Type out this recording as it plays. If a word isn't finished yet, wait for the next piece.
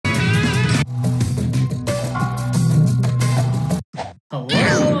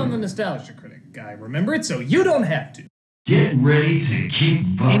nostalgia critic. I remember it so you don't have to. Get ready to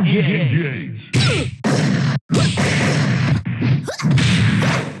keep engaged.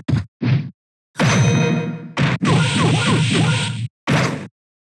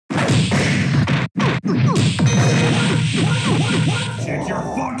 Kick your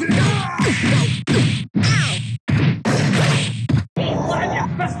fucking ass! Let ya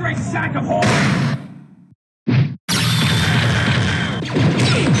festering sack of horror!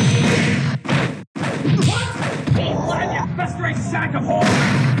 Let ya festering sack of horror!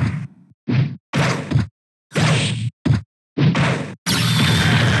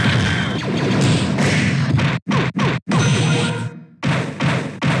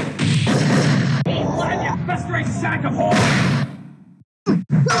 Let ya festering sack of horror!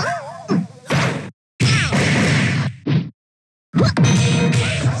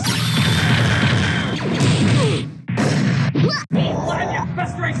 Let ya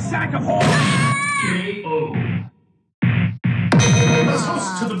festering sack of horror! K.O. Let's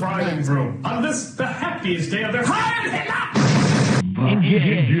host to the bride and groom on this, the happiest day of their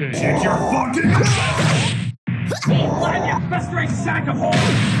Engage. Kick your fucking ass! Let ya festering sack of horror!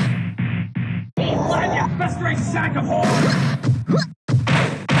 Let ya festering sack of horror!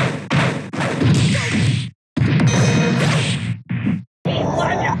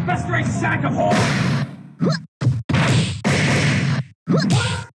 Let ya festering sack of horror!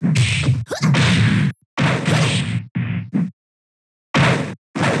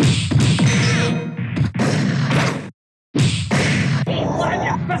 Let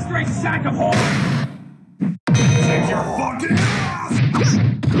ya festering sack of horror! Kick your fucking ass!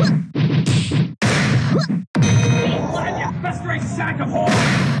 Let ya festering sack of horror!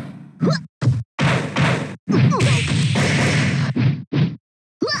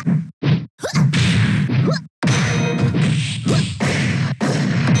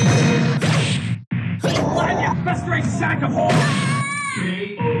 Let ya festering sack of horror!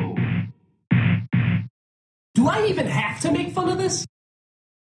 K.O. Do I even have to make fun of this?